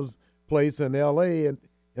Angela's place in L.A. and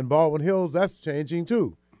in Baldwin Hills, that's changing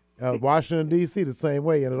too. Washington, D.C., the same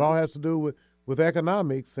way, and it all has to do with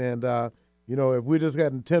economics. And, if we're just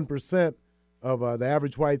getting 10% of the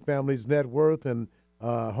average white family's net worth and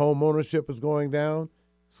home ownership is going down,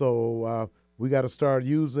 so we got to start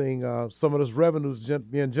using some of those revenues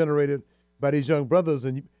being generated by these young brothers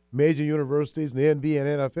in major universities and the NBA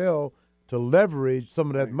and NFL to leverage some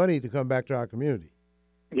of that money to come back to our community.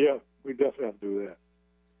 Yeah, we definitely have to do that,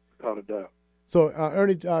 without a doubt. So,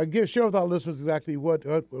 Ernie, share with our listeners exactly what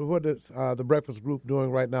is the Breakfast Group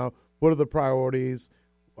doing right now. What are the priorities?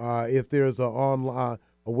 If there's a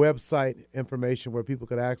website information where people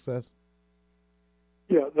could access?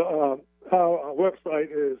 Yeah, our website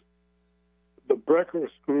is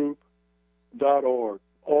thebreakfastgroup.org,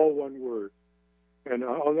 all one word. And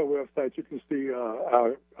on that website, you can see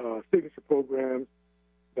our signature programs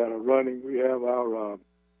that are running. We have our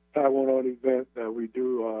Taiwan On event that we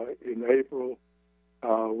do in April.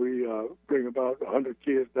 We bring about 100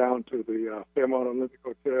 kids down to the Fairmont Olympic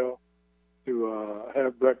Hotel to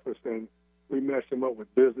have breakfast, and we match them up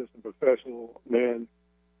with business and professional men.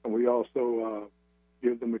 And we also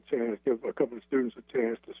give them a couple of students a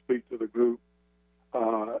chance to speak to the group.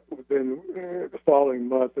 Then the following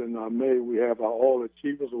month in May, we have our All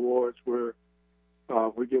Achievers Awards, where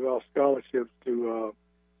we give out scholarships to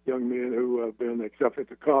young men who have been accepted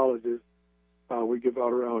to colleges. We give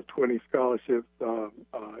out around 20 scholarships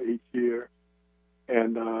each year,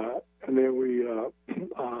 and then we have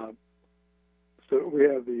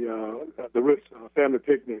the Rich Family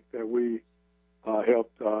Picnic that we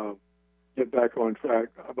helped get back on track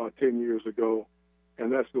about 10 years ago,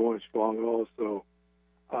 and that's going strong also.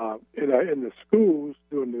 In the schools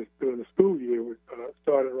during the school year, we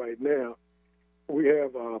started right now. We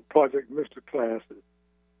have Project Mr. classes,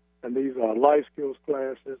 and these are life skills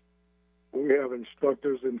classes. We have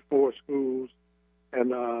instructors in 4 schools,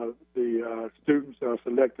 and the students are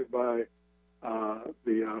selected by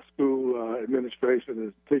the school administration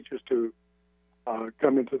and teachers to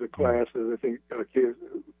come into the classes. I think kids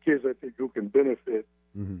I think who can benefit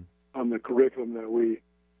from the curriculum that we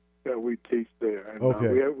teach there. And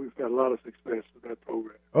we've got a lot of success with that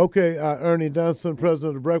program. Okay, Ernie Dunson, president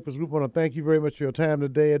of the Breakfast Group, I want to thank you very much for your time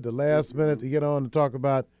today at the last minute to get on and talk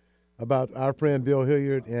about our friend Bill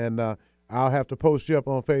Hilliard, and I'll have to post you up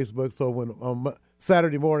on Facebook so when on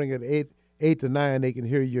Saturday morning at 8 to 9 they can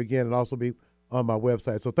hear you again, and also be on my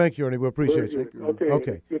website. So thank you, Ernie. We appreciate you.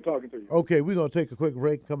 Okay. Good talking to you. Okay, we're going to take a quick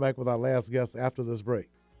break and come back with our last guest after this break.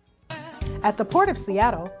 At the Port of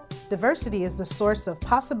Seattle, diversity is the source of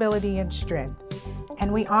possibility and strength,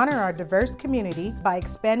 and we honor our diverse community by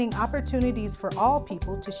expanding opportunities for all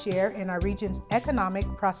people to share in our region's economic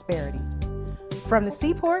prosperity. From the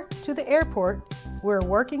seaport to the airport, we're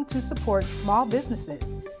working to support small businesses,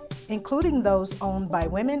 including those owned by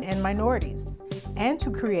women and minorities, and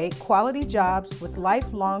to create quality jobs with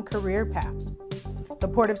lifelong career paths. The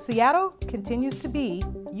Port of Seattle continues to be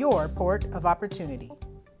your port of opportunity.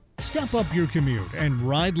 Step up your commute and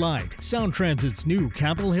ride light. Sound Transit's new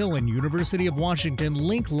Capitol Hill and University of Washington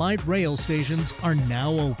Link Light rail stations are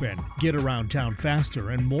now open. Get around town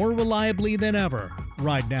faster and more reliably than ever.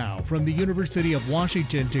 Ride now from the University of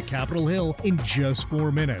Washington to Capitol Hill in just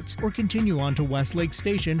 4 minutes, or continue on to Westlake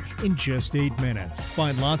Station in just 8 minutes.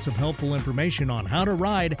 Find lots of helpful information on how to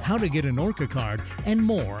ride, how to get an ORCA card, and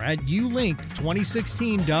more at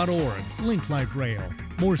ulink2016.org. Link Light Rail.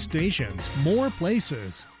 More stations, more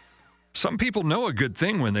places. Some people know a good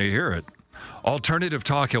thing when they hear it. Alternative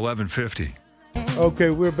Talk 1150. Okay,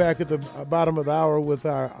 we're back at the bottom of the hour with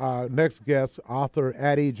our next guest, author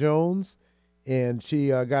Addie Jones, and she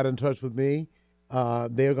got in touch with me.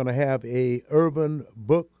 They're going to have a urban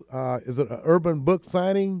book. Is it an urban book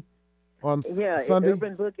signing on Sunday?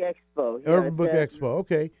 Urban Book Expo. Urban Book Expo.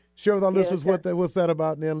 Okay, share with our listeners what's that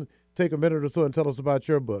about, and then take a minute or so and tell us about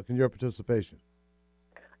your book and your participation.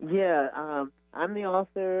 Yeah, I'm the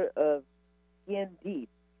author of Skin Deep,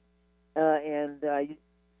 and I use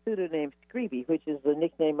the pseudonym Screeby, which is the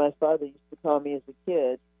nickname my father used to call me as a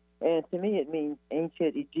kid. And to me, it means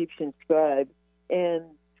ancient Egyptian scribe.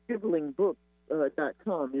 And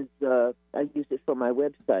scribblingbook.com is I use it for my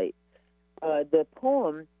website. The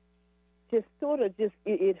poem just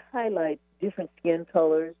it highlights different skin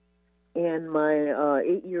colors. And my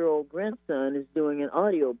 8-year-old grandson is doing an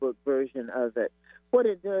audiobook version of it, what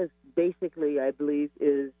it does basically, I believe,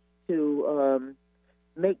 is to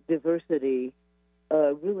make diversity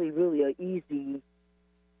really, really easy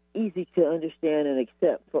to understand and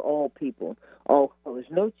accept for all people, all colors.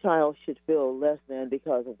 No child should feel less than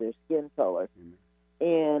because of their skin color.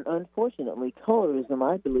 And unfortunately, colorism,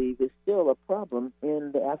 I believe, is still a problem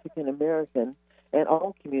in the African American and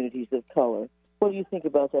all communities of color. What do you think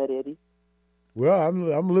about that, Eddie? Well,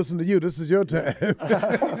 I'm listening to you. This is your time.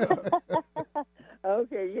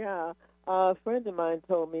 Okay, yeah. A friend of mine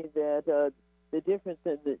told me that the difference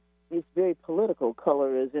in it's very political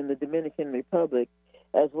color is in the Dominican Republic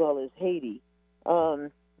as well as Haiti.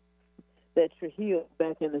 That Trujillo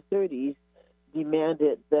back in the 30s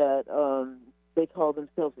demanded that they call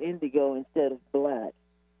themselves indigo instead of black,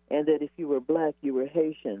 and that if you were black, you were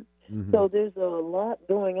Haitian. Mm-hmm. So there's a lot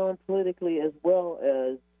going on politically as well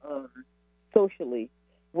as socially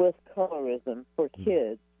with colorism for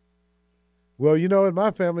kids. Well, you know, in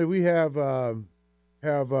my family, we have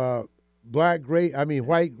white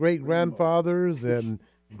great grandfathers, and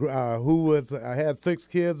I had 6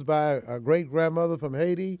 kids by a great grandmother from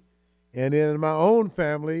Haiti, and then in my own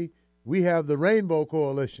family, we have the Rainbow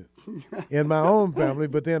Coalition in my own family.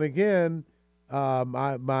 But then again,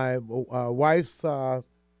 my wife's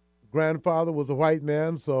grandfather was a white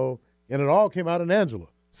man, and it all came out in Angela.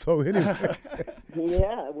 So anyway,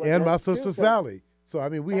 and my sister Sally. So I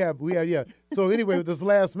mean, we have. So anyway, with this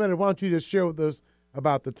last minute, why don't you just share with us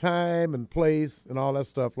about the time and place and all that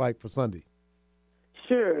stuff like for Sunday?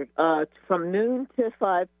 Sure. From noon to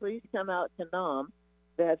 5, please come out to NAM.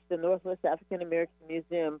 That's the Northwest African American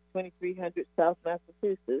Museum, 2300 South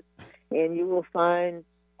Massachusetts, and you will find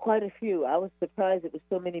quite a few. I was surprised it was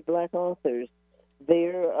so many black authors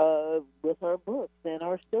there with our books and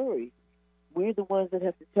our stories. We're the ones that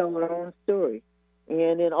have to tell our own story.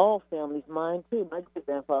 And in all families, mine too. My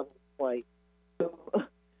grandfather was white. So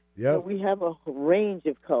we have a range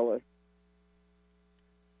of color.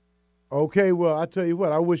 Okay, well, I tell you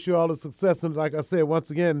what, I wish you all the success. And like I said,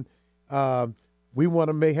 once again, we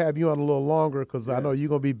want to have you on a little longer because I know you're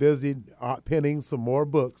going to be busy penning some more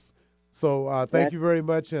books. So thank you very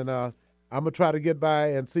much. And I'm going to try to get by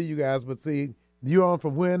and see you guys. But see, you're on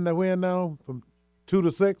from when now? From 2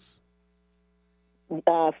 to 6?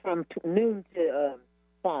 From noon to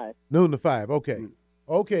 5. Noon to 5, okay.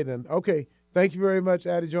 Okay, then. Okay. Thank you very much,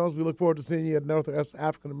 Addie Jones. We look forward to seeing you at Northwest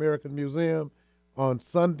African American Museum on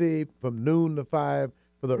Sunday from noon to 5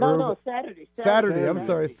 for the Saturday. I'm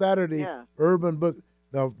sorry, Saturday. Yeah. Urban Book.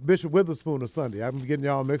 Now, Bishop Witherspoon is Sunday. I'm getting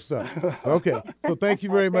y'all mixed up. Okay. So thank you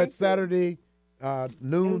very much. Saturday,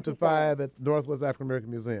 noon to 5 at Northwest African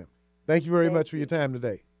American Museum. Thank you very much for your time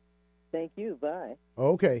today. Thank you. Bye.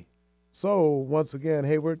 Okay. So, once again,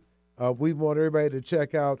 Hayward, we want everybody to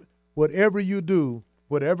check out whatever you do,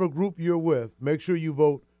 whatever group you're with, make sure you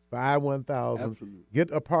vote for I-1000. Absolutely. Get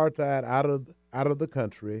apartheid out of the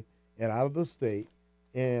country and out of the state.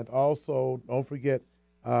 And also, don't forget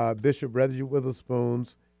Bishop Reggie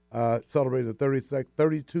Witherspoon's celebrated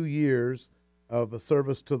 32 years of a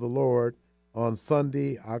service to the Lord on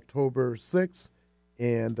Sunday, October 6th.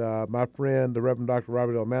 And my friend, the Reverend Dr.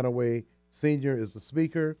 Robert L. Manaway, Sr. is the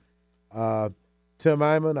speaker. Tim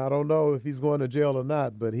Eyman, I don't know if he's going to jail or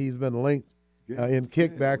not, but he's been linked in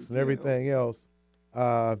kickbacks and everything else.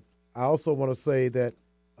 I also want to say that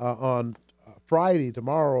on Friday,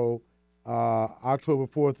 tomorrow, October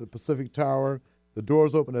 4th at Pacific Tower, the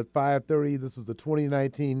doors open at 5:30. This is the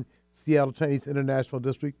 2019 Seattle Chinese International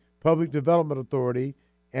District Public Development Authority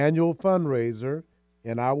annual fundraiser,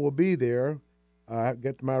 and I will be there.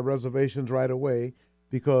 Get my reservations right away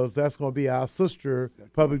because that's going to be our sister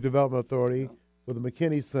Public Development Authority for the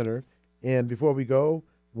McKinney Center. And before we go,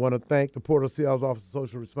 I want to thank the Port of Seattle's Office of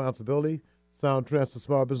Social Responsibility, Sound Transit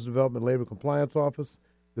Small Business Development Labor Compliance Office,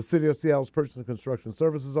 the City of Seattle's Purchase and Construction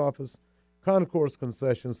Services Office, Concourse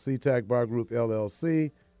Concessions, SeaTac Bar Group,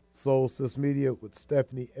 LLC, Soul Sis Media with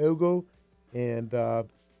Stephanie Ogle, and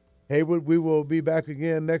Hayward. We will be back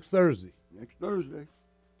again next Thursday. Next Thursday.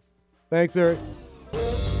 Thanks, Eric.